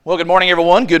Well, good morning,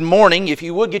 everyone. Good morning. If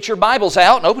you would get your Bibles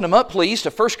out and open them up, please, to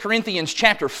 1 Corinthians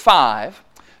chapter 5.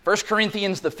 1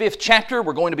 Corinthians, the 5th chapter.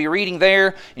 We're going to be reading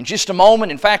there in just a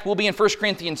moment. In fact, we'll be in 1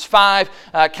 Corinthians 5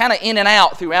 kind of in and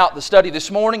out throughout the study this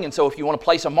morning. And so if you want to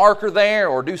place a marker there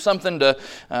or do something to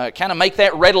kind of make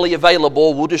that readily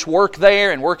available, we'll just work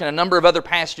there and work in a number of other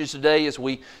passages today as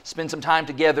we spend some time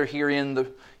together here in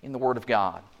the Word of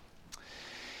God.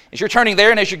 As you're turning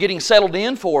there and as you're getting settled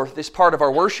in for this part of our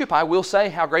worship, I will say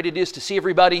how great it is to see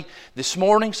everybody this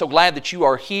morning. So glad that you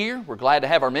are here. We're glad to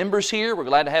have our members here. We're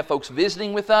glad to have folks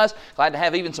visiting with us. Glad to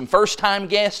have even some first-time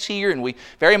guests here. And we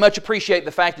very much appreciate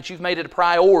the fact that you've made it a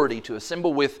priority to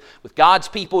assemble with God's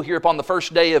people here upon the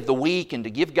first day of the week and to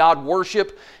give God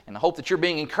worship. And I hope that you're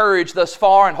being encouraged thus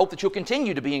far and hope that you'll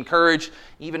continue to be encouraged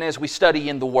even as we study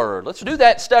in the Word. Let's do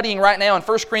that studying right now in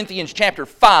 1 Corinthians chapter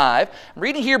 5. I'm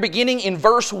reading here beginning in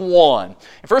verse 1. In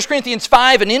 1 Corinthians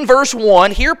 5 and in verse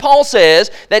 1, here Paul says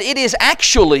that it is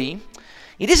actually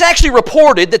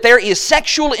reported that there is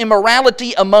sexual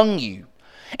immorality among you,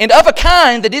 and of a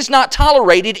kind that is not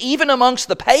tolerated even amongst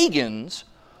the pagans,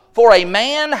 for a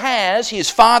man has his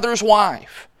father's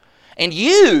wife. And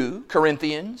you,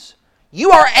 Corinthians, you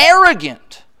are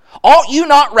arrogant. Ought you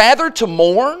not rather to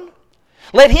mourn?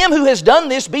 Let him who has done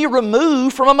this be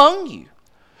removed from among you.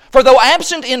 For though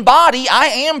absent in body, I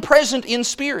am present in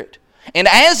spirit. And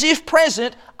as if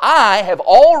present, I have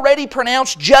already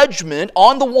pronounced judgment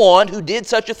on the one who did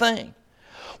such a thing.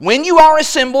 When you are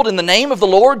assembled in the name of the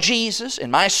Lord Jesus, and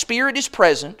my spirit is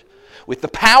present, with the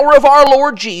power of our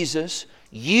Lord Jesus,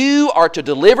 you are to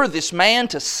deliver this man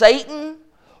to Satan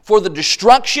for the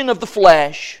destruction of the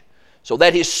flesh, so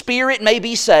that his spirit may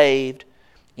be saved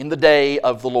in the day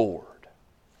of the Lord.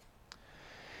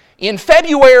 In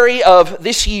February of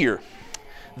this year,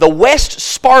 the West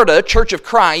Sparta Church of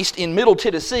Christ in Middle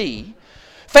Tennessee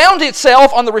found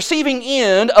itself on the receiving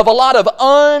end of a lot of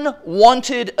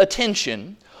unwanted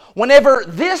attention whenever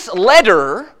this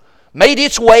letter made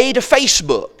its way to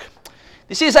Facebook.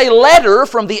 This is a letter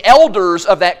from the elders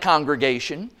of that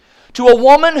congregation to a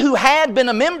woman who had been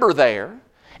a member there,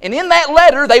 and in that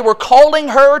letter they were calling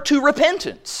her to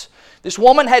repentance. This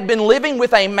woman had been living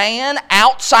with a man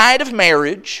outside of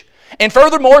marriage, and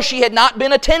furthermore, she had not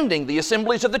been attending the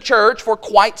assemblies of the church for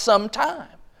quite some time.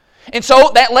 And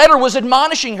so that letter was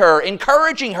admonishing her,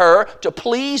 encouraging her to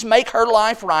please make her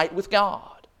life right with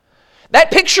God. That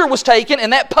picture was taken,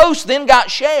 and that post then got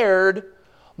shared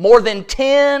more than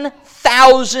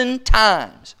 10,000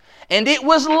 times. And it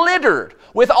was littered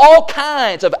with all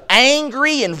kinds of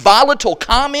angry and volatile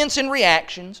comments and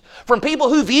reactions from people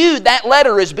who viewed that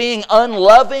letter as being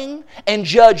unloving and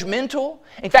judgmental.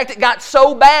 In fact, it got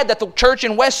so bad that the church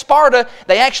in West Sparta,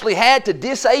 they actually had to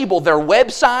disable their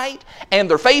website and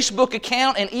their Facebook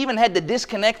account and even had to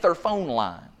disconnect their phone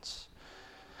lines.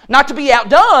 Not to be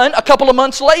outdone, a couple of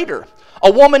months later,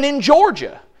 a woman in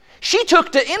Georgia, she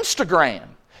took to Instagram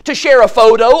to share a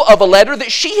photo of a letter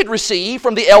that she had received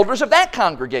from the elders of that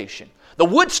congregation, the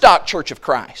Woodstock Church of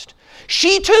Christ.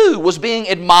 She too was being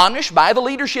admonished by the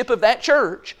leadership of that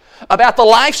church about the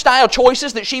lifestyle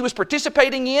choices that she was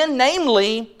participating in,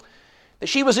 namely that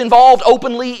she was involved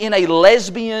openly in a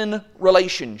lesbian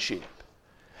relationship.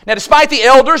 Now, despite the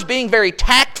elders being very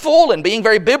tactful and being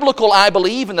very biblical, I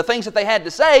believe, in the things that they had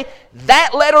to say,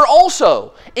 that letter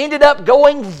also ended up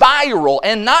going viral,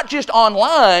 and not just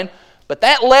online, but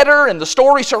that letter and the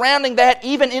story surrounding that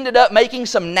even ended up making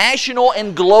some national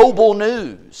and global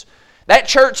news. That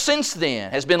church since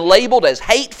then has been labeled as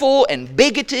hateful and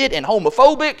bigoted and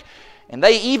homophobic, and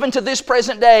they even to this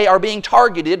present day are being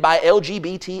targeted by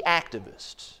LGBT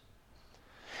activists.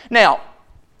 Now,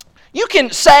 you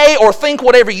can say or think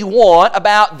whatever you want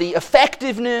about the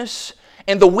effectiveness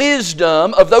and the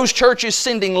wisdom of those churches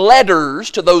sending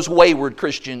letters to those wayward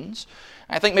Christians.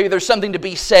 I think maybe there's something to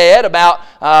be said about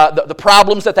the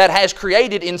problems that has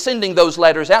created in sending those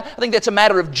letters out. I think that's a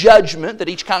matter of judgment that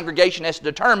each congregation has to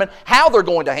determine how they're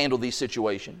going to handle these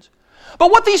situations.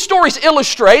 But what these stories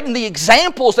illustrate, and the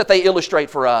examples that they illustrate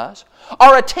for us,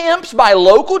 are attempts by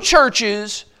local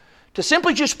churches to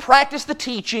simply just practice the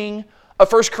teaching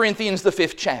of 1 Corinthians, the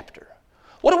 5th chapter.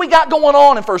 What do we got going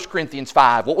on in 1 Corinthians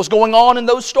 5? What was going on in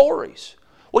those stories?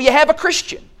 Well, you have a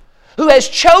Christian who has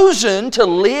chosen to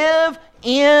live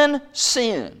in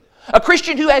sin. A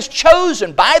Christian who has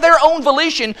chosen by their own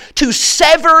volition to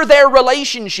sever their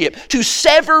relationship, to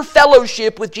sever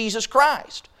fellowship with Jesus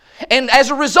Christ. And as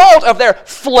a result of their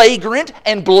flagrant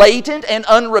and blatant and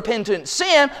unrepentant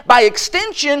sin, by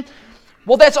extension,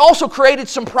 well, that's also created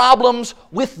some problems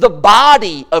with the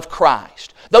body of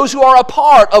Christ. Those who are a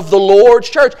part of the Lord's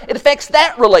church. It affects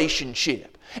that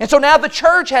relationship. And so now the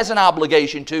church has an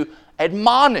obligation to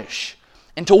admonish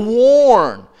and to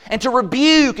warn and to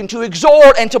rebuke and to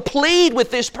exhort and to plead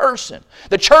with this person.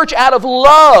 The church, out of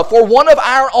love for one of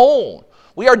our own,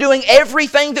 we are doing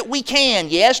everything that we can,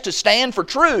 yes, to stand for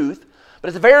truth, but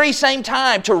at the very same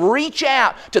time to reach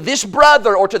out to this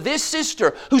brother or to this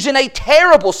sister who's in a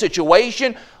terrible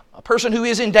situation, a person who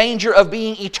is in danger of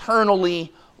being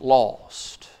eternally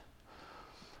lost.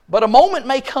 But a moment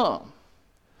may come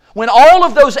when all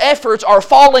of those efforts are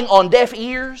falling on deaf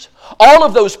ears, all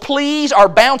of those pleas are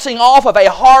bouncing off of a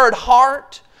hard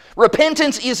heart,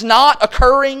 repentance is not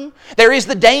occurring, there is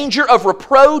the danger of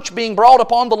reproach being brought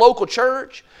upon the local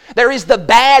church, there is the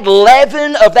bad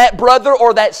leaven of that brother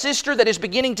or that sister that is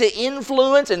beginning to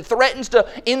influence and threatens to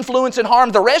influence and harm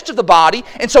the rest of the body,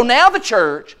 and so now the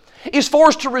church is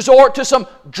forced to resort to some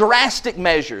drastic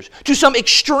measures, to some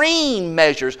extreme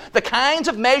measures, the kinds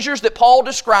of measures that Paul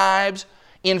describes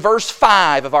in verse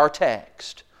 5 of our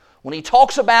text, when he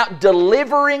talks about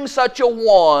delivering such a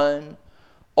one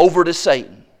over to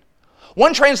Satan.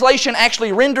 One translation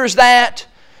actually renders that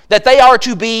they are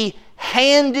to be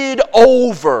handed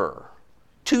over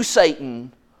to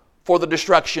Satan for the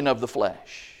destruction of the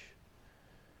flesh.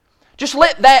 Just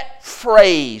let that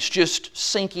phrase just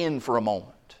sink in for a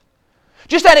moment.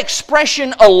 Just that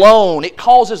expression alone, it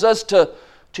causes us to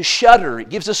shudder. It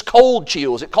gives us cold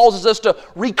chills. It causes us to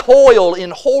recoil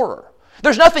in horror.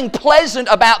 There's nothing pleasant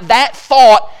about that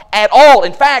thought at all.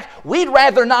 In fact, we'd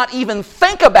rather not even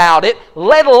think about it,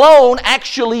 let alone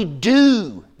actually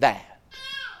do that.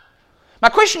 My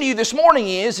question to you this morning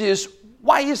is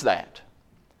why is that?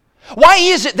 Why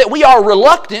is it that we are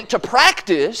reluctant to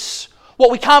practice what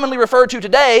we commonly refer to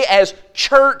today as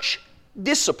church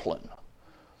discipline?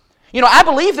 You know, I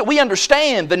believe that we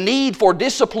understand the need for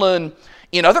discipline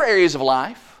in other areas of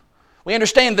life. We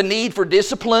understand the need for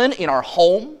discipline in our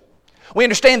home. We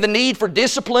understand the need for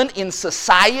discipline in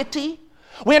society.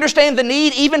 We understand the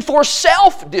need even for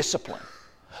self-discipline.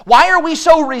 Why are we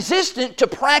so resistant to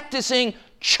practicing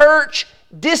church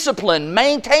discipline,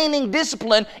 maintaining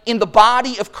discipline in the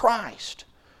body of Christ?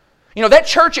 You know, that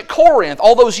church at Corinth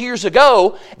all those years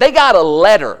ago, they got a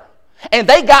letter and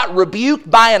they got rebuked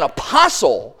by an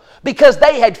apostle because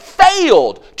they had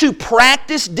failed to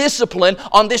practice discipline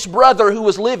on this brother who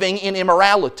was living in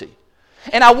immorality.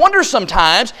 And I wonder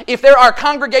sometimes if there are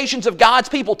congregations of God's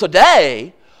people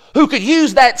today who could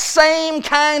use that same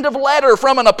kind of letter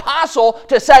from an apostle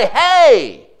to say,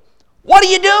 hey, what are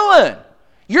you doing?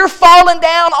 You're falling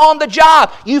down on the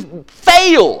job. You've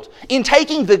failed in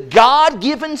taking the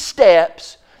God-given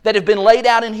steps that have been laid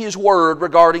out in His Word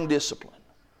regarding discipline.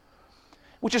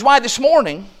 Which is why this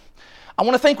morning, I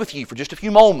want to think with you for just a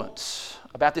few moments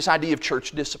about this idea of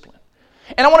church discipline.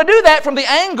 And I want to do that from the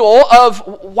angle of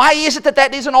why is it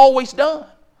that isn't always done.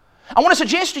 I want to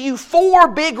suggest to you 4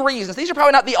 big reasons. These are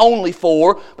probably not the only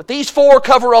 4, but these 4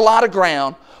 cover a lot of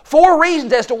ground. 4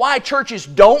 reasons as to why churches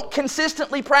don't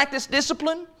consistently practice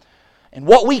discipline and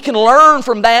what we can learn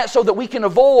from that so that we can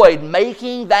avoid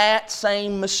making that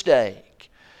same mistake.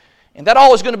 And that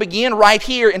all is going to begin right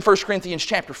here in 1 Corinthians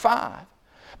chapter 5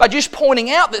 by just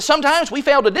pointing out that sometimes we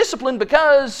fail to discipline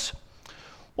because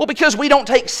we don't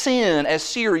take sin as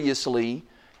seriously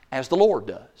as the Lord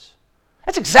does.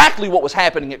 That's exactly what was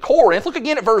happening at Corinth. Look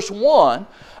again at verse 1.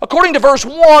 According to verse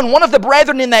 1, one of the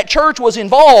brethren in that church was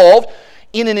involved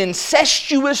in an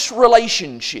incestuous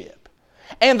relationship.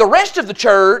 And the rest of the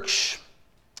church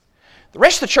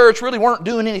really weren't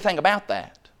doing anything about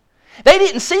that. They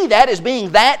didn't see that as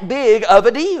being that big of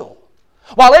a deal.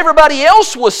 While everybody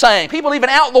else was saying, people even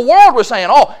out in the world were saying,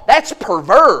 oh, that's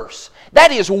perverse.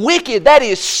 That is wicked. That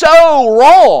is so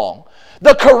wrong.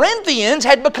 The Corinthians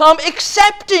had become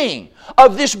accepting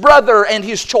of this brother and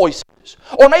his choices.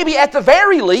 Or maybe at the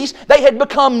very least, they had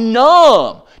become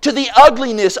numb to the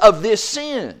ugliness of this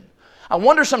sin. I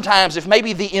wonder sometimes if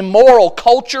maybe the immoral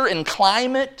culture and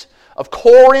climate of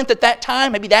Corinth at that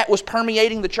time, maybe that was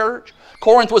permeating the church.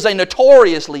 Corinth was a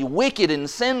notoriously wicked and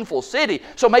sinful city,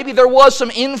 so maybe there was some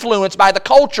influence by the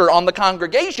culture on the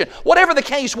congregation. Whatever the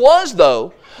case was,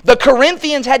 though, the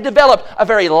Corinthians had developed a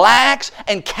very lax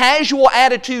and casual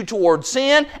attitude toward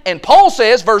sin, and Paul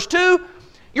says, verse 2,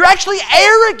 you're actually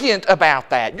arrogant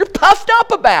about that. You're puffed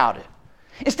up about it.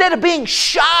 Instead of being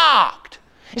shocked,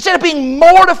 instead of being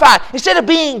mortified, instead of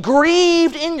being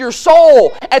grieved in your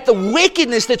soul at the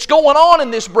wickedness that's going on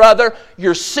in this brother,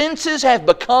 your senses have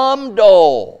become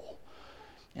dull.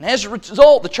 And as a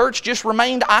result, the church just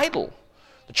remained idle.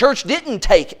 The church didn't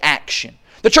take action.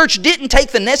 The church didn't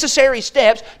take the necessary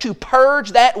steps to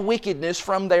purge that wickedness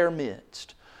from their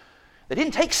midst. They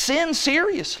didn't take sin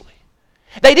seriously.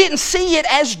 They didn't see it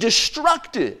as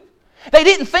destructive. They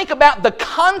didn't think about the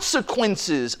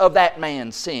consequences of that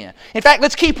man's sin. In fact,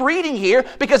 let's keep reading here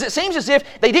because it seems as if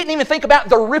they didn't even think about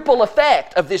the ripple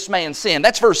effect of this man's sin.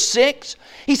 That's verse 6.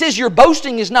 He says, your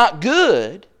boasting is not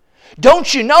good.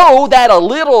 Don't you know that a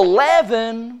little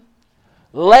leaven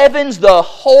leavens the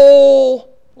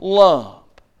whole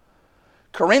lump?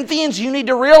 Corinthians, you need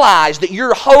to realize that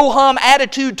your ho-hum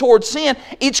attitude towards sin,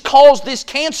 it's caused this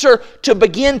cancer to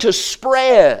begin to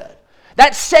spread.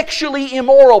 That sexually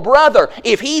immoral brother,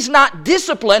 if he's not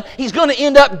disciplined, he's going to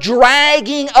end up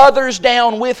dragging others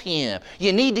down with him.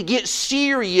 You need to get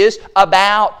serious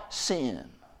about sin.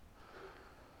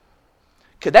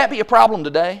 Could that be a problem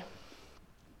today?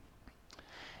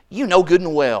 You know good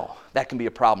and well that can be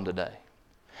a problem today.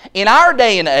 In our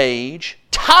day and age,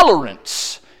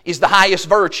 tolerance is the highest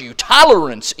virtue.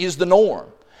 Tolerance is the norm.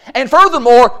 And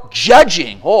furthermore,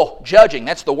 judging. Judging,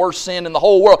 that's the worst sin in the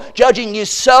whole world. Judging is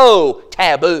so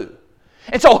taboo.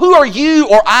 And so who are you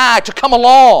or I to come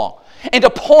along and to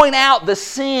point out the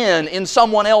sin in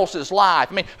someone else's life?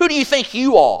 I mean, who do you think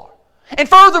you are? And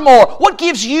furthermore, what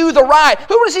gives you the right?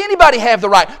 Who does anybody have the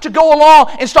right to go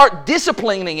along and start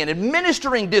disciplining and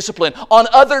administering discipline on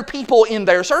other people in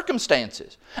their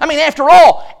circumstances? I mean, after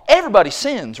all, everybody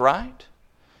sins, right?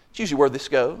 It's usually where this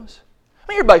goes.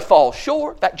 I mean, everybody falls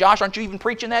short. In fact, Josh, aren't you even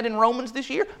preaching that in Romans this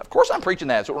year? Of course I'm preaching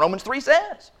that. That's what Romans 3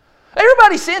 says.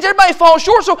 Everybody sins. Everybody falls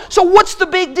short. So what's the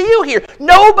big deal here?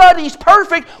 Nobody's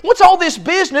perfect. What's all this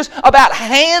business about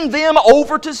hand them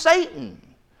over to Satan?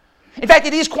 In fact,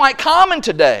 it is quite common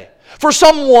today for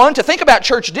someone to think about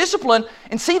church discipline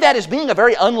and see that as being a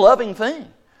very unloving thing.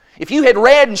 If you had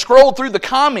read and scrolled through the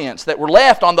comments that were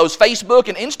left on those Facebook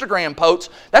and Instagram posts,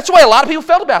 that's the way a lot of people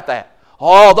felt about that.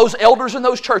 Oh, those elders in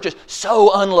those churches,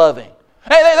 so unloving.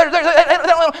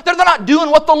 They're not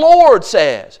doing what the Lord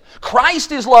says.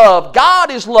 Christ is love. God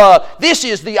is love. This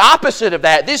is the opposite of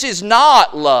that. This is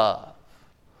not love.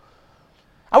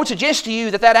 I would suggest to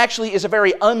you that that actually is a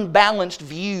very unbalanced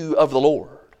view of the Lord.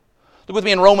 Look with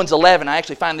me in Romans 11. I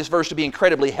actually find this verse to be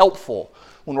incredibly helpful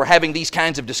when we're having these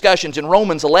kinds of discussions. In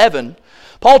Romans 11,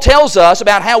 Paul tells us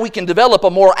about how we can develop a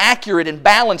more accurate and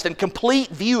balanced and complete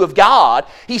view of God.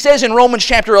 He says in Romans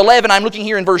chapter 11, I'm looking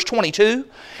here in verse 22.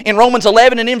 In Romans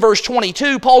 11 and in verse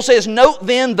 22, Paul says, note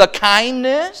then the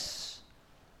kindness,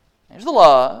 there's the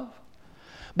love,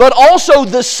 but also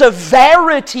the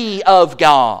severity of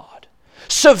God.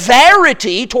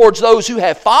 Severity towards those who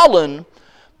have fallen,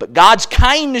 but God's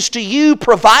kindness to you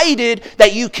provided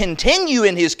that you continue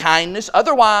in His kindness.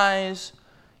 Otherwise,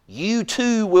 you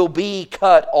too will be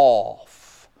cut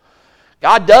off.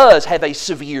 God does have a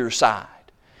severe side.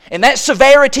 And that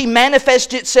severity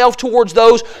manifests itself towards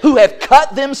those who have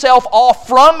cut themselves off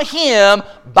from Him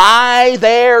by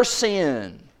their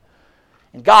sin.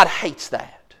 And God hates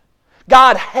that.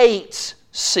 God hates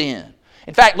sin.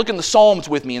 In fact, look in the Psalms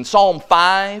with me. In Psalm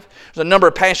 5, there's a number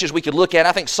of passages we could look at.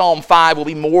 I think Psalm 5 will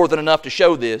be more than enough to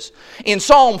show this. In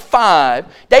Psalm 5,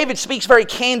 David speaks very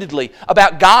candidly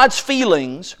about God's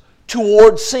feelings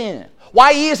towards sin.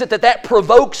 Why is it that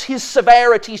provokes His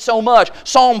severity so much?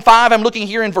 Psalm 5, I'm looking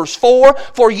here in verse 4.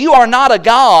 For you are not a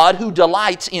God who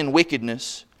delights in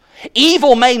wickedness.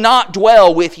 Evil may not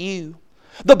dwell with you.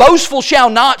 The boastful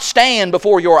shall not stand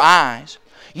before your eyes.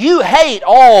 You hate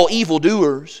all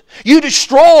evildoers. You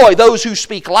destroy those who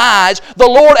speak lies. The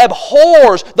Lord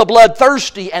abhors the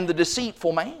bloodthirsty and the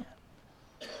deceitful man.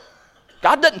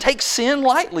 God doesn't take sin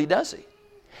lightly, does He?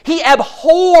 He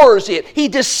abhors it. He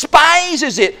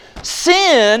despises it.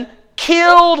 Sin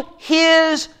killed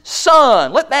His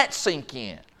Son. Let that sink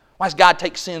in. Why does God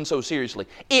take sin so seriously?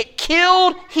 It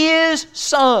killed His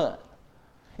Son.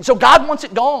 And so God wants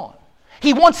it gone.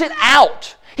 He wants it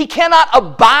out. He cannot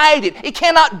abide it. It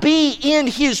cannot be in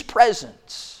His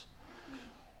presence.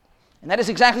 And that is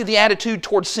exactly the attitude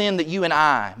towards sin that you and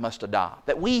I must adopt.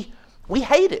 That we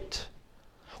hate it.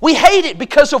 We hate it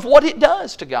because of what it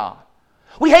does to God.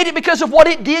 We hate it because of what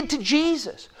it did to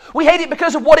Jesus. We hate it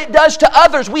because of what it does to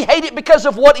others. We hate it because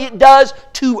of what it does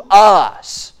to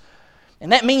us.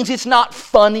 And that means it's not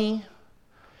funny,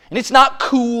 and it's not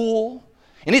cool,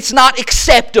 and it's not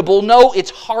acceptable. No,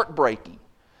 it's heartbreaking.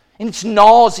 And it's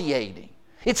nauseating.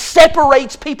 It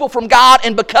separates people from God,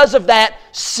 and because of that,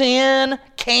 sin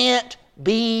can't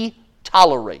be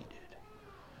tolerated.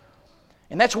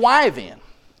 And that's why then,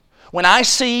 when I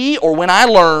see or when I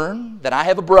learn that I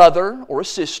have a brother or a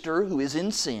sister who is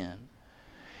in sin,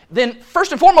 then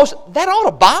first and foremost, that ought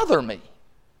to bother me.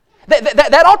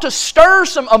 That ought to stir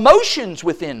some emotions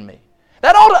within me.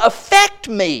 That ought to affect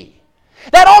me.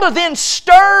 That ought to then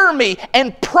stir me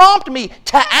and prompt me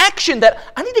to action that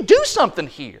I need to do something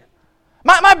here.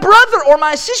 My brother or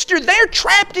my sister, they're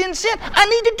trapped in sin. I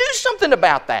need to do something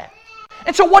about that.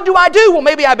 And so what do? Well,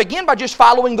 maybe I begin by just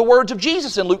following the words of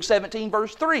Jesus in Luke 17,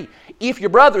 verse 3. If your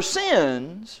brother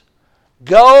sins,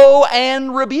 go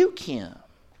and rebuke him.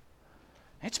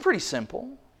 It's pretty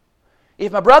simple.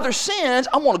 If my brother sins,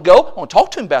 I want to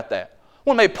talk to him about that. I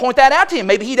want to maybe point that out to him.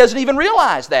 Maybe he doesn't even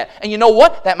realize that. And you know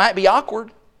what? That might be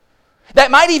awkward. That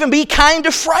might even be kind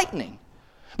of frightening.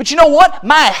 But you know what?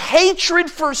 My hatred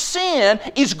for sin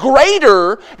is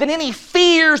greater than any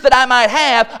fears that I might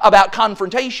have about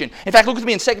confrontation. In fact, look with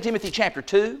me in 2 Timothy chapter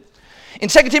 2. In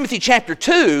 2 Timothy chapter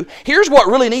 2, here's what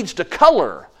really needs to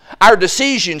color our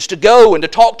decisions to go and to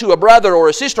talk to a brother or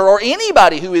a sister or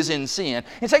anybody who is in sin.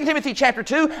 In 2 Timothy chapter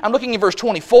 2, I'm looking at verse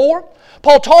 24.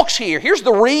 Paul talks here. Here's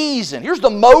the reason. Here's the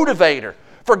motivator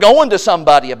for going to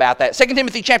somebody about that. 2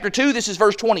 Timothy chapter 2, this is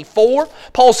verse 24.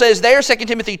 Paul says there, 2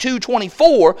 Timothy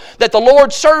 2:24, that the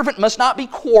Lord's servant must not be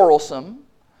quarrelsome,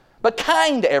 but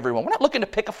kind to everyone. We're not looking to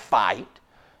pick a fight.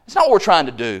 That's not what we're trying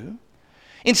to do.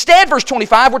 Instead, verse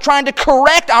 25, we're trying to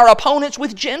correct our opponents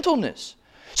with gentleness,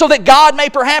 so that God may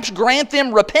perhaps grant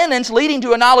them repentance leading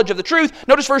to a knowledge of the truth.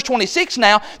 Notice verse 26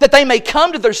 now, that they may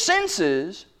come to their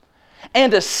senses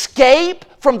and escape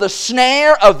from the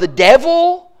snare of the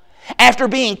devil after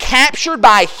being captured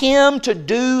by him to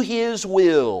do his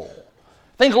will.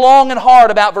 Think long and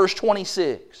hard about verse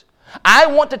 26. I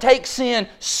want to take sin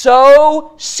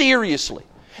so seriously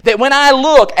that when I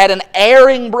look at an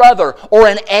erring brother or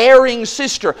an erring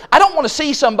sister, I don't want to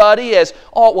see somebody as,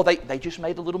 oh, well, they just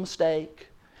made a little mistake.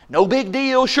 No big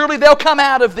deal. Surely they'll come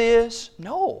out of this.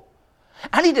 No.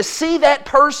 I need to see that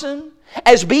person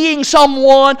as being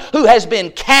someone who has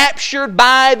been captured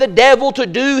by the devil to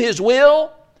do his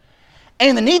will,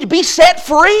 and they need to be set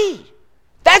free.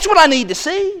 That's what I need to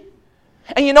see.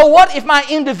 And you know what? If my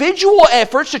individual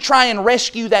efforts to try and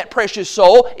rescue that precious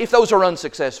soul, if those are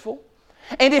unsuccessful,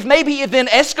 and if maybe it then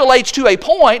escalates to a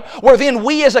point where then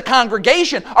we as a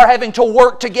congregation are having to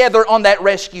work together on that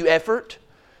rescue effort,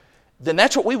 then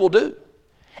that's what we will do.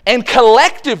 And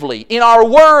collectively, in our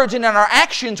words and in our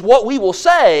actions, what we will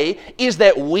say is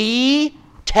that we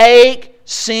take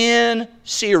sin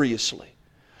seriously.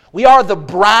 We are the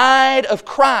bride of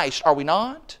Christ, are we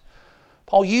not?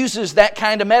 Paul uses that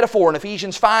kind of metaphor in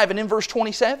Ephesians 5 and in verse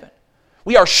 27.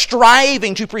 We are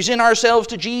striving to present ourselves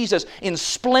to Jesus in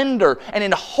splendor and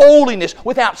in holiness,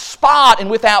 without spot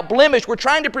and without blemish. We're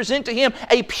trying to present to Him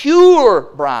a pure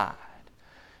bride.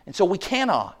 And so we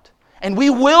cannot, and we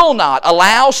will not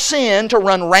allow sin to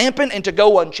run rampant and to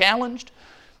go unchallenged.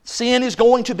 Sin is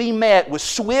going to be met with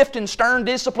swift and stern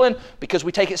discipline because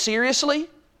we take it seriously,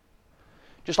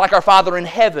 just like our Father in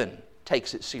heaven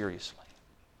takes it seriously.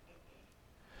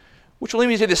 Which will lead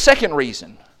me to the second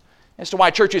reason as to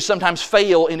why churches sometimes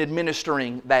fail in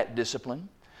administering that discipline.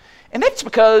 And that's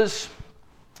because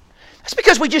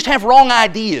we just have wrong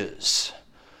ideas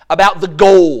about the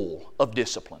goal of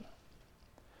discipline.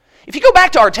 If you go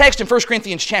back to our text in 1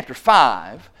 Corinthians chapter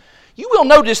 5, you will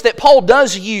notice that Paul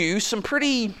does use some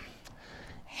pretty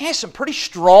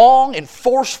strong and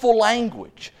forceful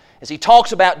language as he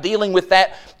talks about dealing with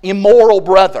that immoral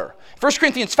brother. 1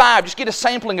 Corinthians 5, just get a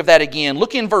sampling of that again.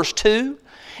 Look in verse 2.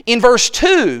 In verse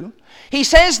 2, he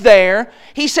says,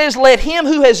 let him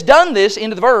who has done this,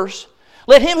 into the verse,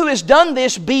 let him who has done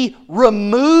this be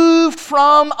removed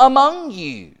from among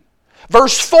you.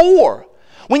 Verse 4,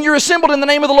 when you're assembled in the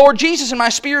name of the Lord Jesus and my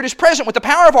Spirit is present with the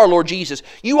power of our Lord Jesus,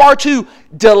 you are to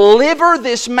deliver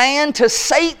this man to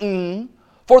Satan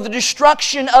for the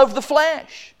destruction of the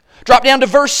flesh. Drop down to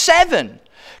verse 7.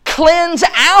 Cleanse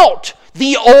out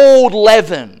the old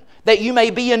leaven, that you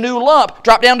may be a new lump.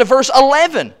 Drop down to verse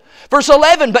 11. Verse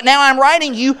 11, but now I'm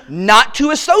writing you not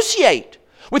to associate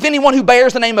with anyone who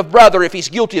bears the name of brother if he's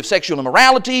guilty of sexual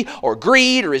immorality or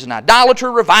greed or is an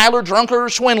idolater, reviler, drunkard, or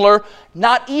swindler,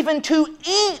 not even to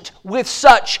eat with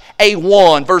such a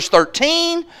one. Verse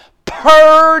 13,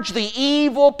 purge the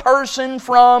evil person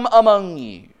from among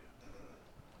you.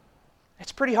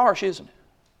 That's pretty harsh, isn't it?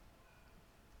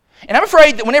 And I'm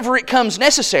afraid that whenever it comes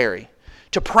necessary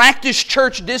to practice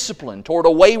church discipline toward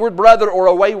a wayward brother or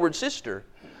a wayward sister,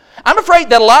 I'm afraid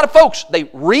that a lot of folks, they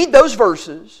read those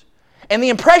verses and the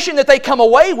impression that they come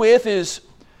away with is,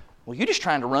 well, you're just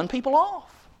trying to run people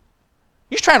off.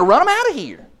 You're just trying to run them out of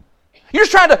here. You're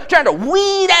just trying to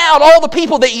weed out all the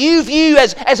people that you view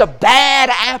as a bad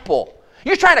apple.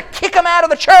 You're trying to kick them out of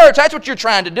the church. That's what you're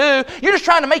trying to do. You're just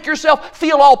trying to make yourself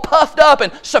feel all puffed up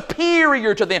and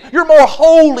superior to them. You're more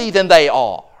holy than they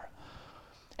are.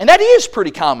 And that is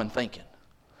pretty common thinking.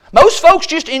 Most folks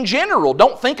just in general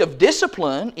don't think of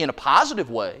discipline in a positive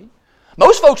way.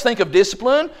 Most folks think of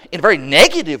discipline in a very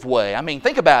negative way. I mean,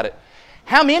 think about it.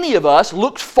 How many of us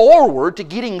looked forward to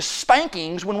getting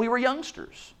spankings when we were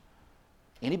youngsters?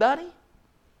 Anybody?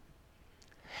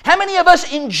 How many of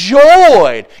us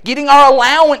enjoyed getting our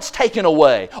allowance taken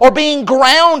away or being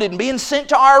grounded and being sent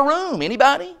to our room?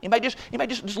 Anybody? Anybody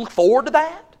just look forward to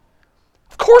that?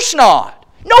 Of course not.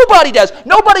 Nobody does.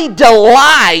 Nobody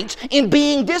delights in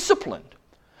being disciplined.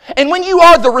 And when you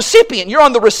are the recipient, you're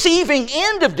on the receiving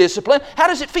end of discipline, how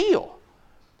does it feel?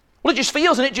 Well, it just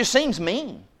feels and it just seems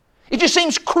mean. It just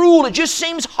seems cruel. It just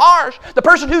seems harsh. The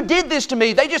person who did this to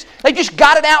me, they just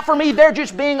got it out for me. They're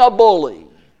just being a bully.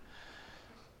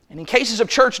 And in cases of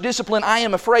church discipline, I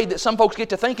am afraid that some folks get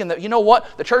to thinking that, you know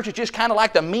what, the church is just kind of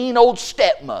like the mean old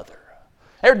stepmother.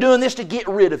 They're doing this to get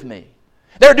rid of me.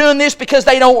 They're doing this because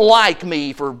they don't like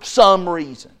me for some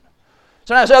reason.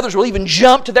 Sometimes others will even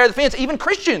jump to their defense. Even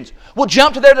Christians will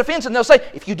jump to their defense and they'll say,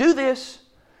 if you do this,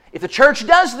 if the church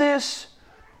does this,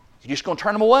 you're just going to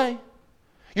turn them away.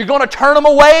 You're going to turn them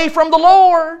away from the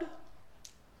Lord.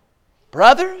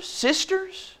 Brothers,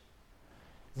 sisters,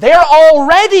 they're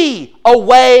already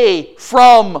away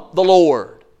from the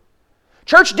Lord.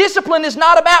 Church discipline is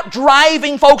not about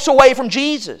driving folks away from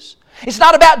Jesus. It's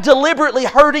not about deliberately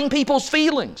hurting people's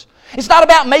feelings. It's not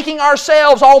about making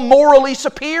ourselves all morally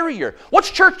superior.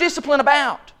 What's church discipline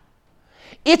about?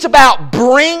 It's about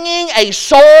bringing a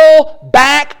soul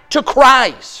back to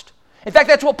Christ. In fact,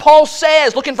 that's what Paul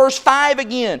says. Look in verse 5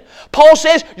 again. Paul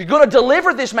says, you're going to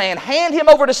deliver this man. Hand him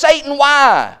over to Satan.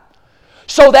 Why?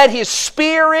 So that his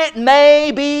spirit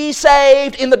may be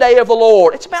saved in the day of the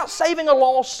Lord. It's about saving a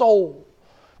lost soul.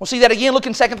 We'll see that again. Look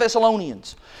in 2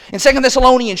 Thessalonians. In 2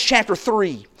 Thessalonians chapter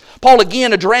 3, Paul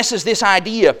again addresses this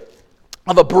idea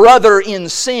of a brother in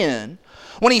sin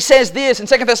when he says this in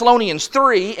 2 Thessalonians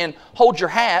 3, and hold your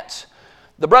hats,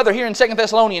 the brother here in 2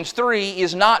 Thessalonians 3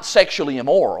 is not sexually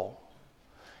immoral.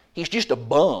 He's just a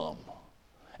bum.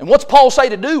 And what's Paul say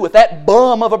to do with that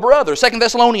bum of a brother? 2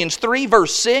 Thessalonians 3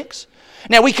 verse 6.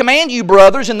 Now we command you,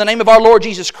 brothers, in the name of our Lord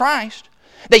Jesus Christ,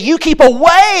 that you keep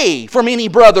away from any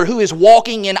brother who is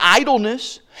walking in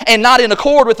idleness and not in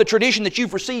accord with the tradition that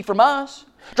you've received from us.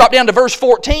 Drop down to verse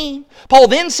 14. Paul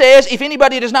then says, if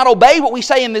anybody does not obey what we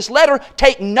say in this letter,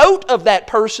 take note of that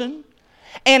person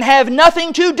and have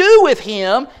nothing to do with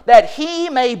him, that he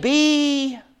may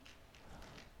be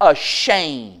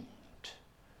ashamed.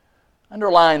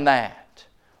 Underline that.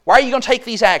 Why are you going to take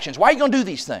these actions? Why are you going to do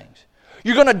these things?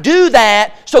 You're going to do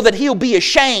that so that he'll be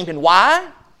ashamed. And why?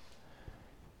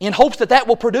 In hopes that that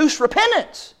will produce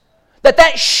repentance.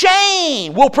 That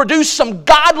shame will produce some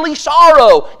godly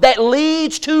sorrow that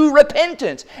leads to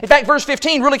repentance. In fact, verse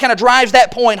 15 really kind of drives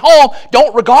that point home.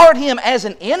 Don't regard him as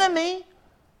an enemy.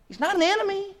 He's not an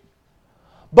enemy.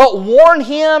 But warn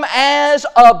him as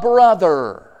a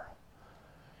brother.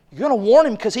 You're going to warn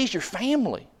him because he's your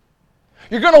family.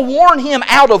 You're going to warn him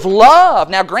out of love.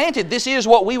 Now granted, this is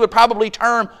what we would probably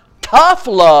term tough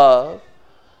love,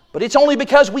 but it's only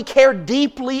because we care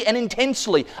deeply and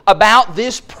intensely about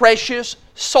this precious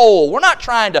soul. We're not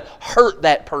trying to hurt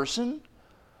that person.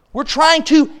 We're trying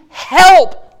to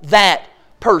help that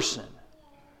person.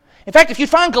 In fact, if you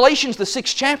find Galatians, the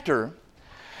 6th chapter,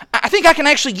 I think I can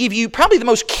actually give you probably the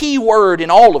most key word in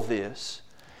all of this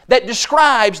that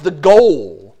describes the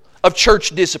goal of church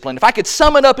discipline. If I could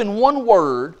sum it up in one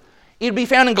word, it would be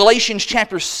found in Galatians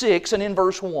chapter 6 and in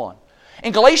verse 1.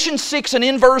 In Galatians 6 and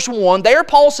in verse 1, there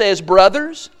Paul says,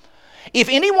 brothers, if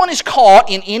anyone is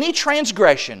caught in any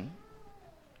transgression,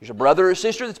 there's a brother or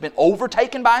sister that's been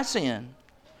overtaken by sin,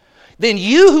 then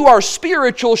you who are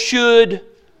spiritual should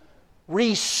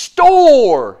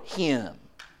restore him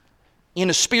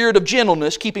in a spirit of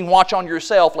gentleness, keeping watch on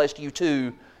yourself, lest you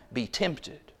too be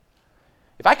tempted.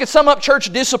 If I could sum up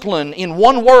church discipline in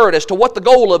one word as to what the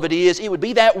goal of it is, it would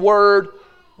be that word,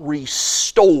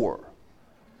 restore.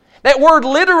 That word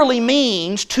literally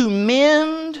means to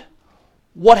mend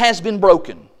what has been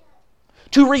broken,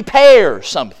 to repair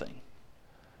something.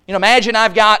 You know, imagine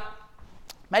I've got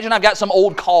some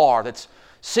old car that's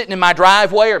sitting in my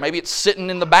driveway, or maybe it's sitting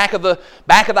in the back of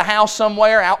the house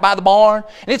somewhere out by the barn,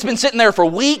 and it's been sitting there for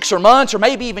weeks or months or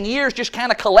maybe even years, just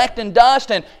kind of collecting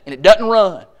dust, and it doesn't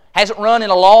run. Hasn't run in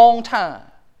a long time.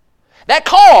 That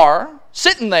car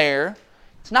sitting there,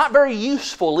 it's not very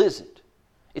useful, is it?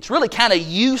 It's really kind of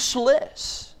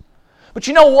useless. But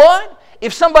you know what?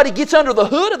 If somebody gets under the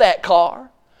hood of that car,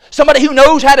 somebody who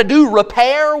knows how to do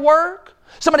repair work,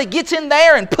 somebody gets in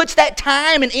there and puts that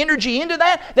time and energy into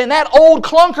that, then that old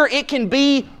clunker, it can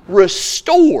be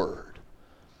restored.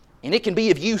 And it can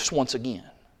be of use once again.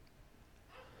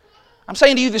 I'm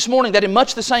saying to you this morning that in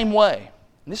much the same way,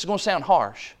 and this is going to sound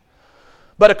harsh,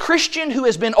 but a Christian who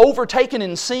has been overtaken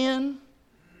in sin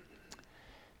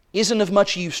isn't of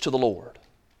much use to the Lord.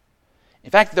 In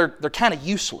fact, they're kind of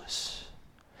useless.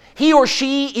 He or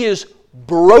she is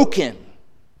broken.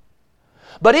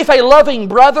 But if a loving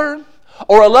brother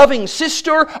or a loving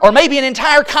sister or maybe an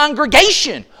entire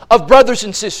congregation of brothers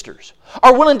and sisters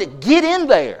are willing to get in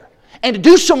there and to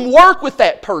do some work with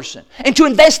that person and to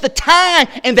invest the time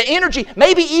and the energy,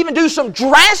 maybe even do some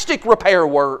drastic repair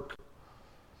work,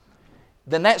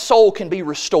 then that soul can be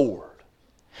restored.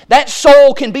 That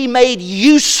soul can be made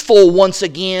useful once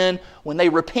again when they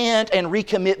repent and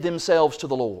recommit themselves to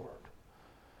the Lord.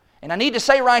 And I need to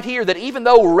say right here that even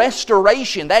though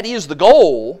restoration, that is the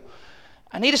goal,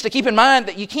 I need us to keep in mind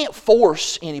that you can't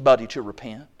force anybody to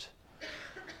repent.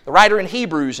 The writer in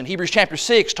Hebrews chapter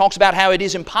 6, talks about how it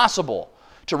is impossible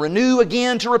to renew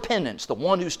again to repentance the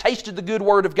one who's tasted the good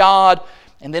word of God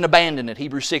and then abandoned it.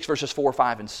 Hebrews 6 verses 4,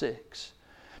 5, and 6.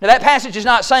 Now that passage is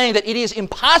not saying that it is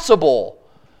impossible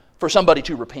for somebody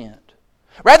to repent.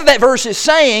 Rather, that verse is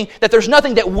saying that there's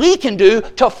nothing that we can do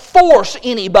to force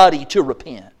anybody to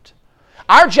repent.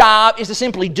 Our job is to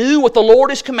simply do what the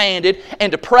Lord has commanded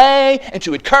and to pray and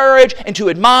to encourage and to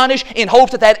admonish in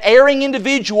hopes that that erring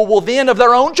individual will then, of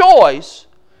their own choice,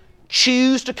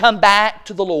 choose to come back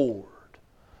to the Lord.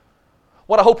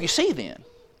 What I hope you see then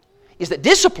is that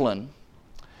discipline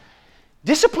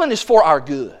is for our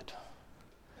good.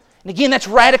 And again, that's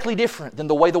radically different than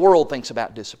the way the world thinks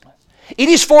about discipline. It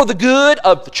is for the good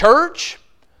of the church.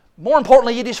 More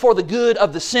importantly, it is for the good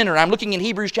of the sinner. I'm looking in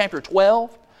Hebrews chapter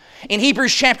 12. In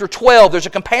Hebrews chapter 12, there's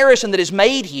a comparison that is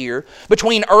made here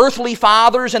between earthly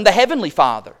fathers and the heavenly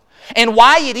Father. And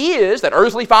why it is that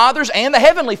earthly fathers and the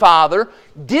heavenly Father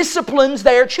disciplines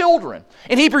their children.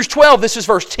 In Hebrews 12, this is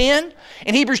verse 10.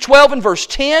 In Hebrews 12 and verse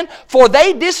 10, "For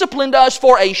they disciplined us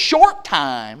for a short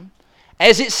time,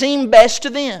 as it seemed best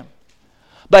to them.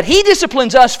 But He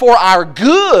disciplines us for our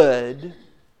good,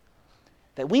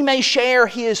 that we may share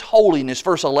His holiness."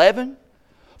 Verse 11,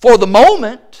 "For the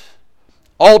moment,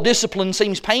 all discipline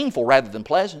seems painful rather than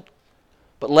pleasant.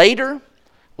 But later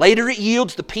it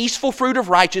yields the peaceful fruit of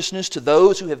righteousness to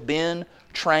those who have been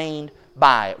trained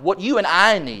by it." What you and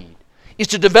I need is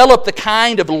to develop the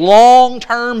kind of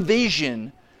long-term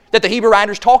vision that the Hebrew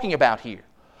writer is talking about here,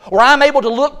 where I'm able to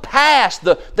look past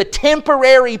the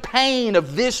temporary pain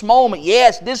of this moment.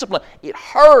 Yes, discipline, it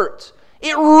hurts.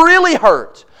 It really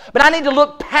hurts. But I need to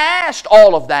look past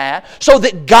all of that so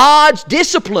that God's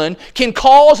discipline can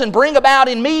cause and bring about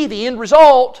in me the end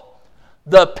result,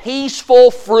 the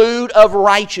peaceful fruit of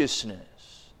righteousness.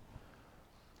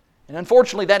 And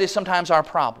unfortunately, that is sometimes our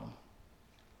problem.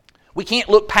 We can't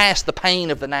look past the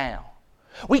pain of the now.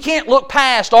 We can't look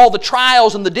past all the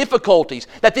trials and the difficulties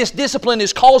that this discipline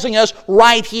is causing us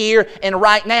right here and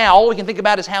right now. All we can think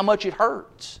about is how much it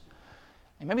hurts.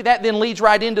 And maybe that then leads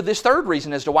right into this third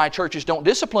reason as to why churches don't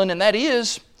discipline, and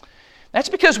that's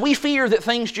because we fear that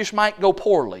things just might go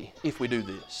poorly if we do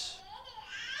this.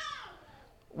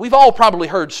 We've all probably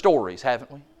heard stories,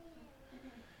 haven't we?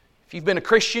 If you've been a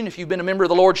Christian, if you've been a member of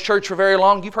the Lord's church for very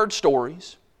long, you've heard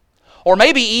stories. Or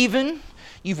maybe even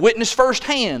you've witnessed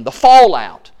firsthand the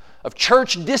fallout of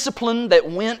church discipline that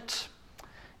went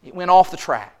off the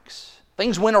tracks.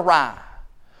 Things went awry.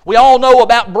 We all know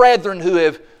about brethren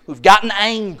who've gotten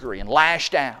angry and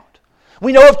lashed out.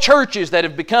 We know of churches that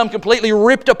have become completely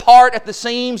ripped apart at the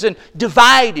seams and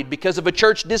divided because of a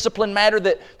church discipline matter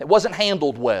that wasn't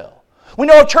handled well. We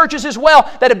know of churches as well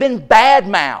that have been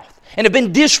bad-mouthed and have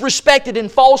been disrespected and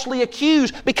falsely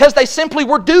accused because they simply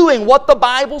were doing what the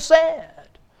Bible said.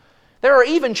 There are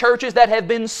even churches that have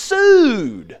been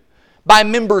sued by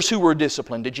members who were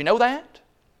disciplined. Did you know that?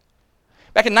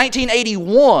 Back in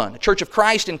 1981, the Church of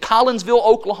Christ in Collinsville,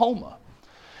 Oklahoma,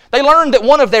 they learned that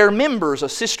one of their members, a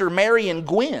Sister Marion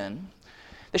Gwynn,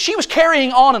 that she was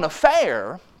carrying on an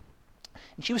affair,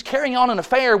 and she was carrying on an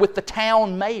affair with the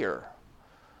town mayor.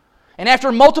 And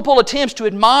after multiple attempts to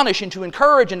admonish and to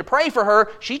encourage and to pray for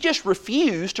her, she just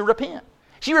refused to repent.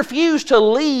 She refused to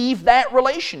leave that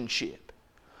relationship.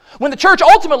 When the church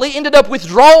ultimately ended up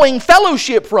withdrawing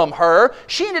fellowship from her,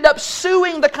 she ended up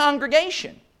suing the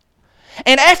congregation.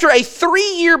 And after a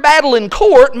 3-year battle in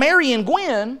court, Marion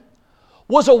Gwynn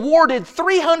was awarded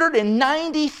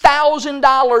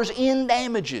 $390,000 in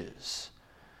damages.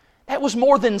 That was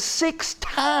more than 6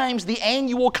 times the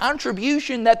annual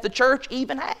contribution that the church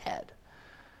even had.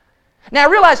 Now I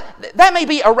realize that may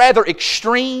be a rather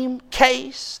extreme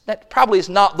case. That probably is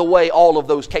not the way all of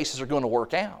those cases are going to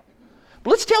work out.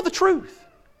 But let's tell the truth.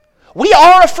 We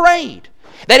are afraid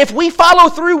that if we follow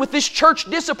through with this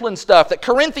church discipline stuff that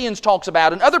Corinthians talks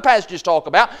about and other passages talk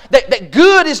about, that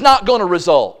good is not going to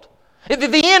result.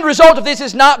 The end result of this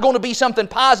is not going to be something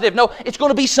positive. No, it's going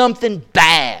to be something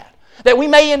bad. that we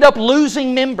may end up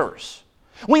losing members.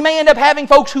 We may end up having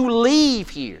folks who leave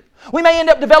here. We may end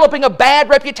up developing a bad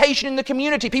reputation in the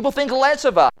community. People think less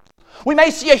of us. We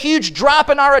may see a huge drop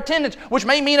in our attendance, which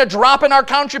may mean a drop in our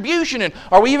contribution. And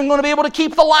are we even going to be able to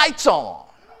keep the lights on?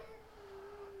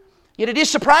 Yet it is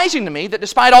surprising to me that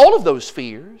despite all of those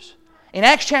fears, in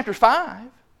Acts chapter 5,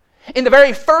 in the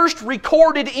very first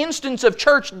recorded instance of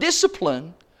church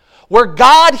discipline, where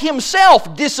God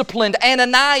Himself disciplined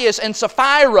Ananias and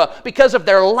Sapphira because of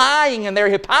their lying and their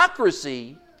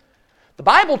hypocrisy, the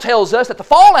Bible tells us that the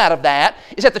fallout of that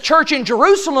is that the church in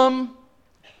Jerusalem,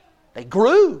 they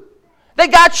grew. They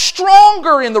got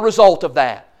stronger in the result of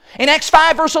that. In Acts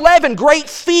 5 verse 11, great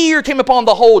fear came upon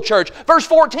the whole church. Verse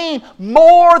 14,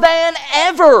 more than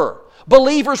ever,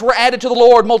 believers were added to the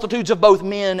Lord, multitudes of both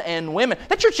men and women.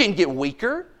 That church didn't get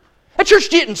weaker. That church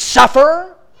didn't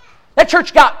suffer. That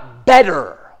church got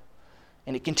better.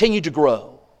 And it continued to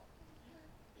grow.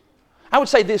 I would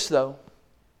say this though.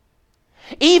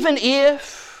 Even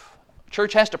if a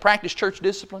church has to practice church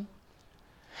discipline,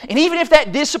 and even if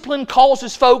that discipline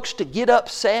causes folks to get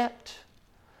upset,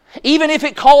 even if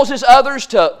it causes others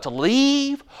to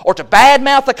leave or to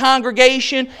badmouth the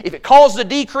congregation, if it causes a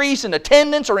decrease in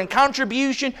attendance or in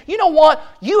contribution, you know what?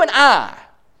 You and I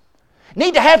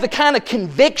need to have the kind of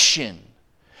conviction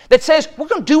that says we're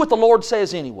going to do what the Lord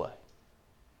says anyway.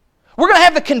 We're going to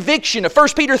have the conviction of 1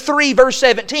 Peter 3 verse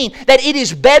 17 that it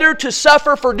is better to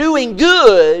suffer for doing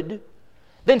good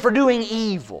than for doing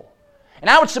evil. And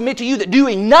I would submit to you that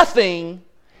doing nothing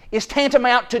is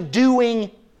tantamount to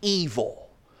doing evil.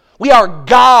 We are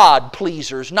God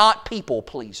pleasers, not people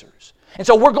pleasers. And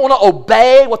so we're going to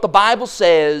obey what the Bible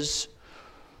says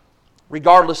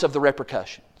regardless of the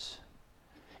repercussions.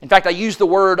 In fact, I use the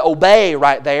word obey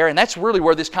right there, and that's really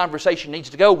where this conversation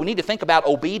needs to go. We need to think about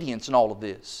obedience in all of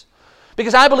this.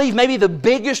 Because I believe maybe the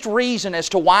biggest reason as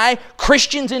to why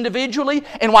Christians individually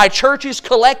and why churches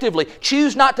collectively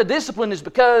choose not to discipline is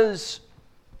because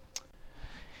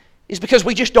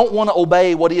we just don't want to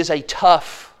obey what is a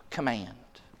tough command.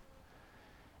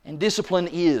 And discipline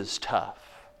is tough.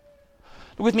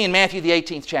 Look with me in Matthew the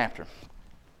 18th chapter.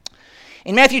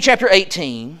 In Matthew chapter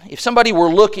 18, if somebody were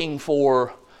looking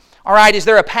for, all right, is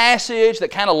there a passage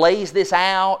that kind of lays this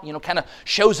out, kind of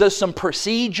shows us some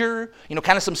procedure,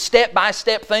 kind of some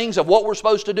step-by-step things of what we're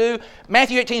supposed to do?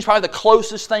 Matthew 18 is probably the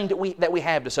closest thing that we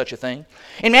have to such a thing.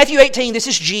 In Matthew 18, this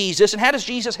is Jesus, and how does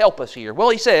Jesus help us here? Well,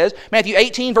 He says, Matthew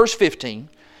 18, verse 15,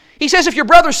 He says, if your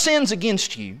brother sins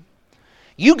against you,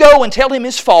 you go and tell him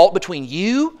his fault between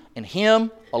you and him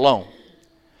alone.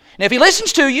 Now, if he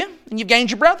listens to you, then you've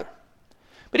gained your brother.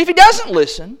 But if he doesn't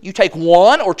listen, you take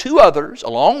one or two others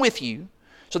along with you,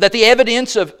 so that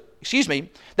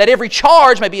that every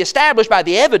charge may be established by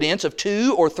the evidence of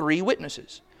 2 or 3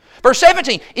 witnesses. Verse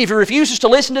 17, if he refuses to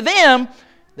listen to them,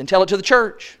 then tell it to the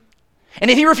church.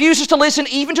 And if he refuses to listen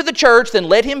even to the church, then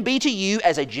let him be to you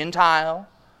as a Gentile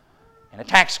and a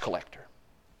tax collector.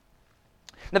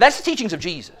 Now that's the teachings of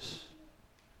Jesus.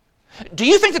 Do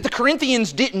you think that the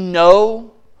Corinthians didn't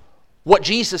know what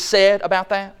Jesus said about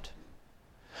that?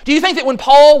 Do you think that when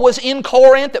Paul was in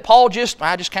Corinth that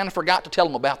I just kind of forgot to tell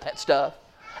them about that stuff?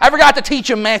 I forgot to teach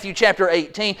them Matthew chapter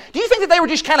 18. Do you think that they were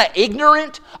just kind of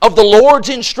ignorant of the Lord's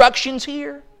instructions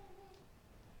here?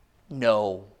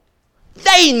 No.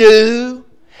 They knew.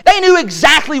 They knew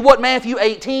exactly what Matthew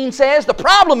 18 says. The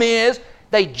problem is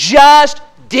they just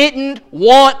didn't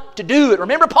want to do it.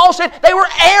 Remember, Paul said they were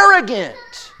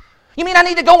arrogant. You mean I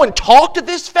need to go and talk to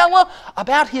this fella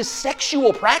about his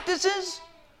sexual practices?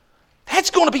 That's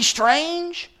going to be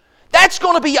strange. That's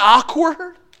going to be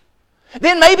awkward.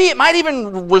 Then maybe it might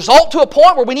even result to a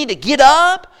point where we need to get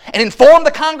up and inform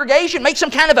the congregation, make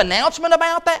some kind of announcement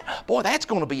about that. Boy, that's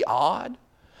going to be odd.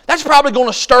 That's probably going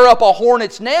to stir up a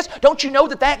hornet's nest. Don't you know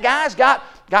that guy's got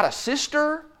a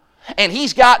sister? And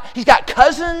he's got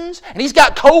cousins, and he's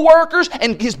got co-workers,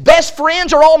 and his best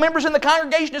friends are all members in the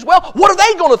congregation as well. What are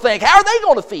they going to think? How are they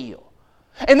going to feel?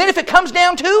 And then if it comes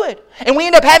down to it, and we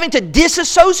end up having to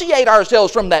disassociate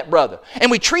ourselves from that brother,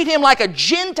 and we treat him like a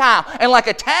Gentile and like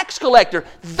a tax collector,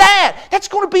 that's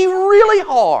going to be really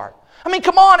hard. I mean,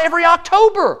 come on, every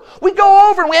October we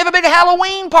go over and we have a big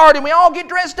Halloween party and we all get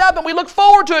dressed up and we look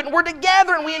forward to it and we're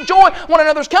together and we enjoy one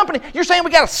another's company. You're saying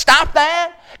we got to stop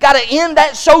that? Got to end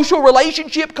that social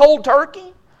relationship cold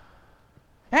turkey?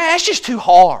 That's just too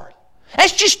hard.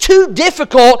 That's just too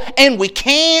difficult, and we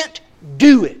can't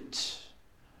do it.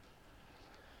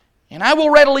 And I will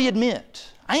readily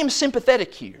admit, I am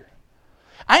sympathetic here.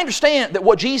 I understand that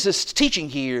what Jesus is teaching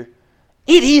here,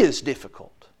 it is difficult.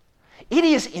 It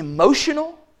is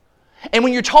emotional. And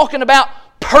when you're talking about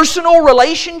personal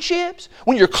relationships,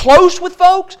 when you're close with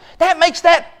folks, that makes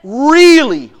that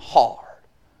really hard.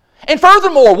 And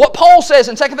furthermore, what Paul says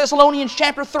in 2 Thessalonians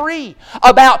chapter 3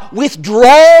 about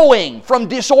withdrawing from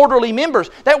disorderly members,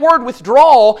 that word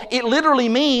withdrawal, it literally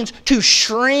means to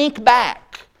shrink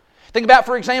back. Think about,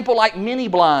 for example, like mini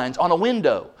blinds on a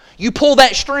window. You pull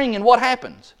that string and what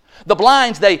happens? The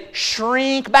blinds, they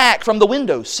shrink back from the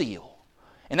window sill.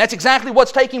 And that's exactly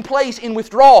what's taking place in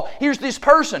withdrawal. Here's this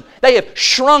person. They have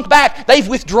shrunk back. They've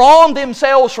withdrawn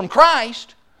themselves from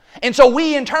Christ. And so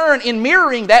we, in turn, in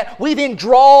mirroring that, we then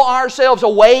draw ourselves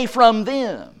away from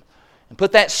them and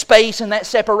put that space and that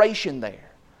separation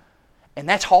there. And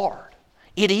that's hard.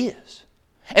 It is.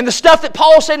 And the stuff that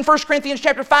Paul said in 1 Corinthians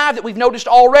chapter 5 that we've noticed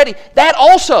already, that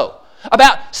also,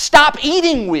 about stop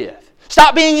eating with.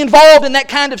 Stop being involved in that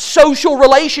kind of social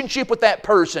relationship with that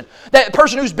person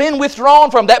who's been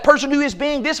withdrawn from, that person who is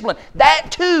being disciplined. That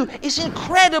too is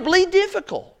incredibly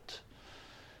difficult.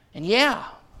 And yeah,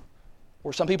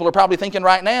 or some people are probably thinking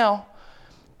right now,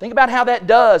 think about how that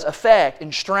does affect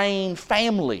and strain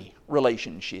family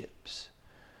relationships.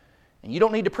 And you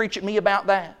don't need to preach at me about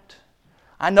that.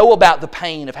 I know about the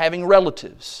pain of having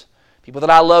relatives, people that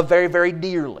I love very, very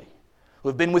dearly, who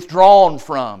have been withdrawn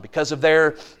from because of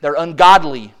their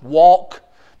ungodly walk,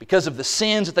 because of the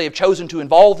sins that they have chosen to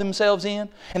involve themselves in,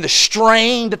 and the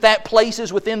strain that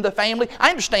places within the family. I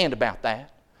understand about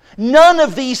that. None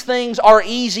of these things are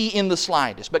easy in the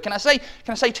slightest. But can I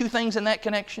say two things in that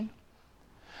connection?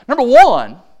 Number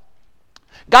one,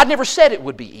 God never said it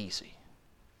would be easy.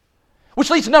 Which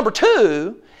leads to number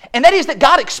two, and that is that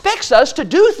God expects us to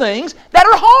do things that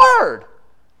are hard.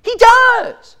 He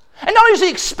does. And not only does He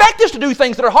expect us to do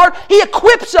things that are hard, He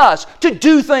equips us to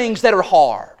do things that are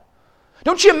hard.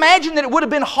 Don't you imagine that it would have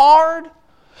been hard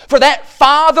for that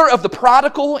father of the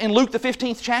prodigal in Luke the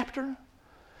 15th chapter?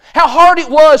 How hard it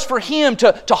was for him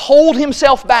to hold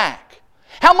himself back.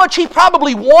 How much he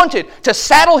probably wanted to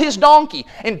saddle his donkey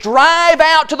and drive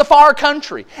out to the far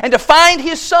country and to find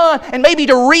his son and maybe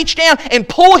to reach down and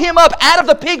pull him up out of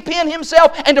the pig pen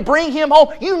himself and to bring him home.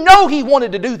 You know he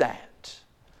wanted to do that.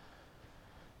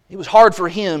 It was hard for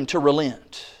him to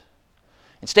relent.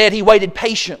 Instead, he waited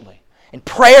patiently and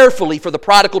prayerfully for the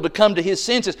prodigal to come to his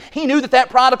senses. He knew that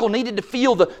prodigal needed to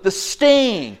feel the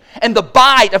sting and the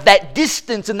bite of that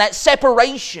distance and that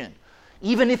separation,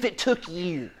 even if it took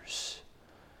years.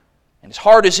 And as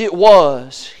hard as it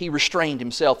was, he restrained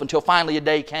himself until finally a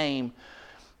day came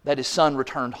that his son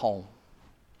returned home.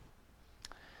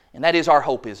 And that is our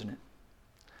hope, isn't it?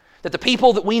 That the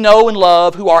people that we know and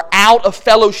love who are out of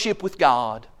fellowship with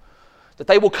God, that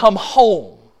they will come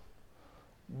home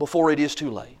before it is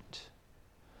too late.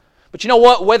 But you know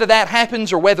what? Whether that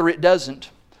happens or whether it doesn't,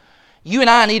 you and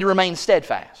I need to remain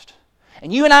steadfast.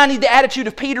 And you and I need the attitude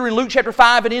of Peter in Luke chapter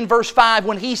 5 and in verse 5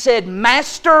 when he said,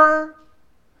 Master,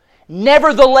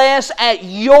 nevertheless at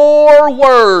your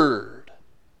word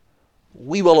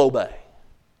we will obey.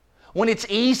 When it's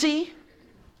easy,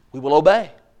 we will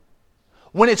obey.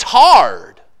 When it's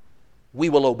hard, we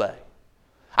will obey.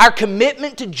 Our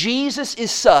commitment to Jesus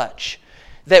is such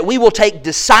that we will take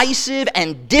decisive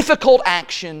and difficult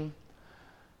action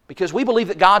because we believe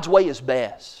that God's way is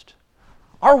best.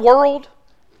 Our world,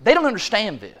 they don't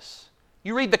understand this.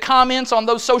 You read the comments on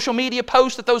those social media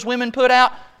posts that those women put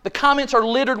out, the comments are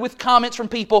littered with comments from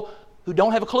people who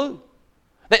don't have a clue.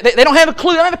 They don't have a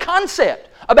clue, they don't have a concept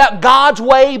about God's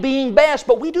way being best,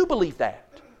 but we do believe that.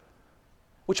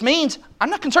 Which means I'm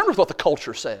not concerned with what the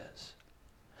culture says.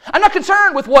 I'm not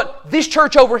concerned with what this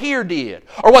church over here did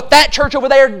or what that church over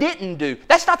there didn't do.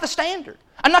 That's not the standard.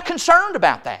 I'm not concerned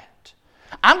about that.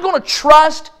 I'm going to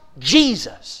trust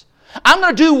Jesus. I'm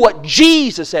going to do what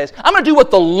Jesus says. I'm going to do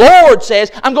what the Lord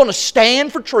says. I'm going to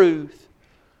stand for truth.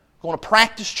 I'm going to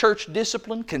practice church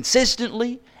discipline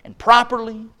consistently and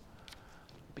properly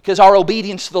because our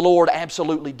obedience to the Lord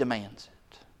absolutely demands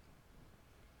it.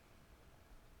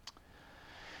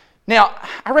 Now,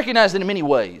 I recognize that in many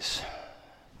ways,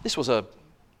 this was a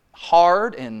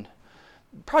hard and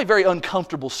probably very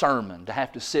uncomfortable sermon to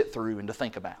have to sit through and to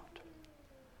think about.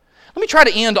 Let me try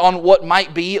to end on what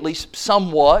might be at least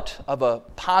somewhat of a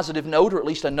positive note or at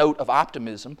least a note of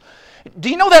optimism. Do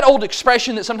you know that old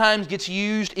expression that sometimes gets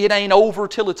used, it ain't over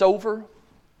till it's over?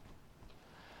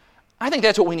 I think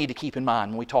that's what we need to keep in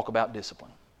mind when we talk about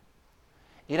discipline.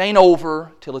 It ain't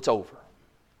over till it's over.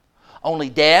 Only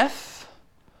death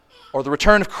or the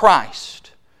return of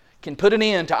Christ can put an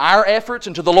end to our efforts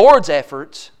and to the Lord's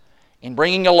efforts in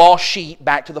bringing a lost sheep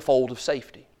back to the fold of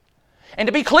safety. And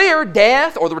to be clear,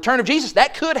 death or the return of Jesus,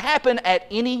 that could happen at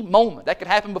any moment. That could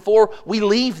happen before we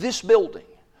leave this building.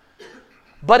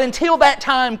 But until that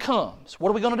time comes, what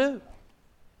are we going to do?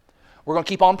 We're going to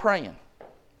keep on praying.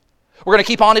 We're going to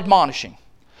keep on admonishing.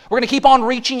 We're going to keep on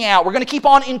reaching out. We're going to keep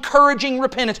on encouraging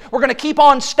repentance. We're going to keep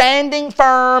on standing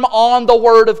firm on the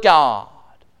Word of God.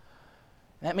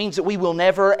 That means that we will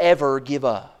never, ever give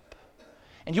up.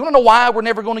 And you want to know why we're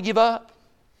never going to give up?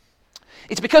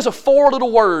 It's because of 4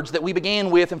 little words that we began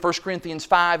with in 1 Corinthians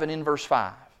 5 and in verse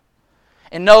 5.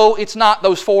 And no, it's not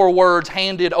those 4 words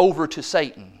handed over to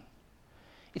Satan.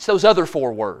 It's those other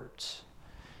 4 words.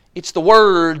 It's the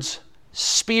words,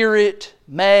 Spirit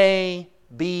may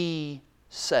be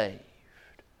saved.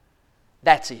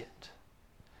 That's it.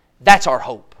 That's our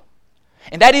hope.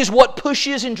 And that is what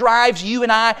pushes and drives you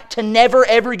and I to never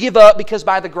ever give up, because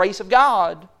by the grace of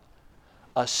God,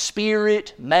 a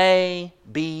spirit may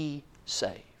be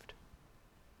saved.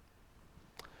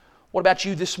 What about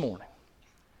you this morning?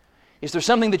 Is there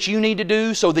something that you need to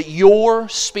do so that your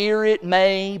spirit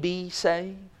may be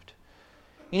saved?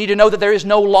 You need to know that there is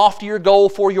no loftier goal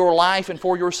for your life and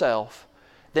for yourself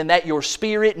than that your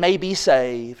spirit may be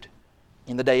saved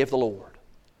in the day of the Lord.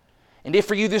 And if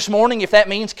for you this morning, if that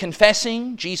means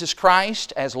confessing Jesus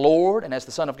Christ as Lord and as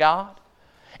the Son of God,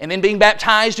 and then being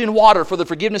baptized in water for the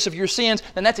forgiveness of your sins,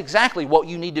 then that's exactly what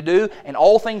you need to do, and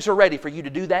all things are ready for you to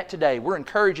do that today. We're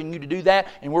encouraging you to do that,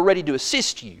 and we're ready to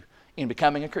assist you in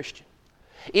becoming a Christian.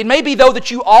 It may be, though, that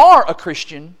you are a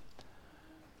Christian,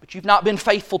 but you've not been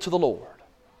faithful to the Lord.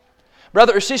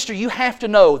 Brother or sister, you have to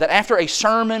know that after a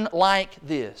sermon like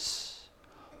this,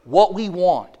 what we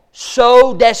want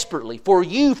so desperately for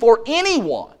you, for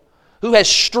anyone who has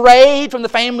strayed from the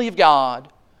family of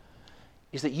God,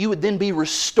 is that you would then be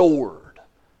restored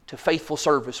to faithful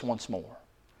service once more.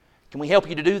 Can we help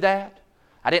you to do that?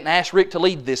 I didn't ask Rick to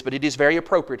lead this, but it is very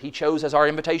appropriate. He chose as our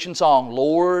invitation song,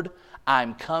 Lord,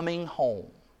 I'm coming home.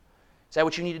 Is that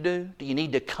what you need to do? Do you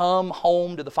need to come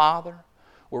home to the Father?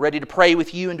 We're ready to pray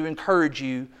with you and to encourage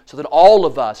you so that all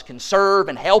of us can serve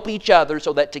and help each other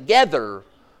so that together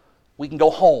we can go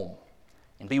home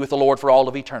and be with the Lord for all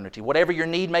of eternity. Whatever your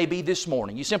need may be this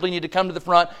morning, you simply need to come to the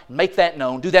front and make that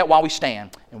known. Do that while we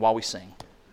stand and while we sing.